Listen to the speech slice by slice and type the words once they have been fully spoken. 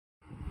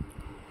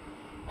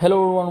Hello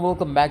everyone,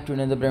 welcome back to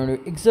another brand new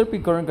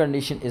XRP. Current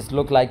condition is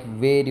look like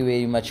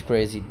very much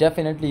crazy.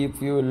 Definitely,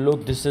 if you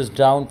look, this is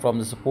down from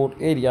the support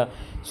area.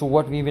 So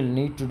what we will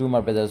need to do, my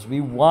brothers, we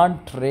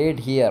want trade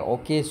here.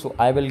 Okay, so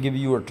I will give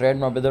you a trade,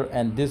 my brother,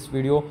 and this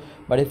video.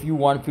 But if you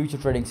want future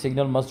trading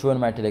signal, must join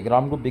my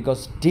Telegram group,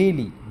 because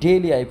daily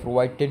I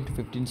provide 10 to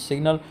 15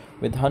 signal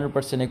with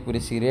 100%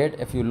 accuracy rate.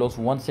 If you lose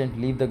 1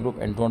 cent, leave the group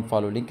and don't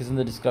follow. Link is in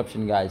the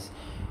description, guys.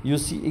 You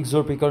see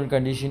XRP current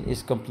condition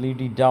is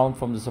completely down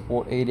from the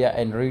support area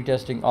and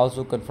retesting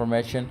also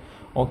confirmation.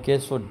 Okay,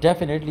 so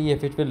definitely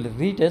if it will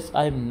retest,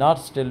 I am not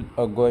still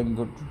going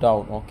good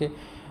down. Okay,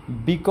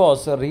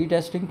 because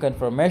retesting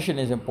confirmation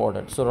is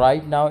important. So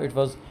right now it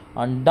was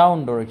on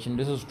down direction.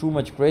 This is too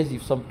much crazy.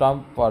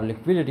 Sometime for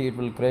liquidity it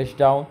will crash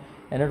down,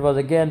 and it was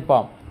again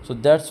pump. So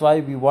that's why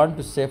we want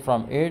to save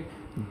from it.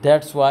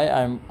 That's why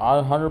I'm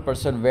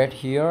 100% wait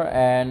here,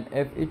 and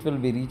if it will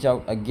be reach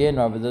out again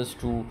with us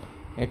to,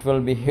 it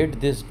will be hit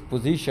this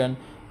position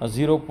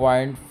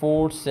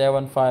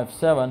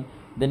 0.4757,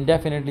 then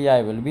definitely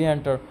I will be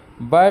enter.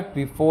 But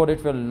before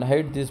it will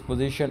hit this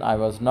position, I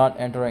was not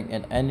entering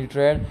in any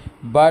trade,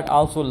 but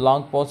also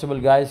long possible,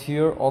 guys,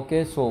 here.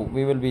 Okay, so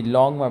we will be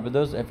long, my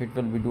brothers, if it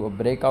will be do a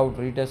breakout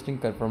retesting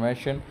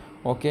confirmation.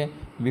 Okay,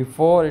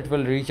 before it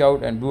will reach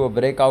out and do a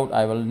breakout,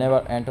 I will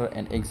never enter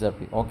an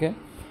XRP. Okay,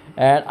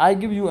 and I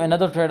give you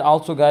another trade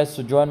also, guys.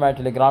 So join my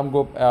Telegram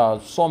group.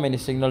 So many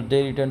signal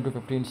daily, 10 to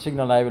 15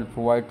 signal I will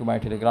provide to my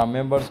Telegram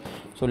members.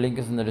 So link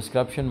is in the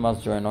description,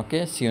 must join.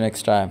 Okay, see you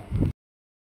next time.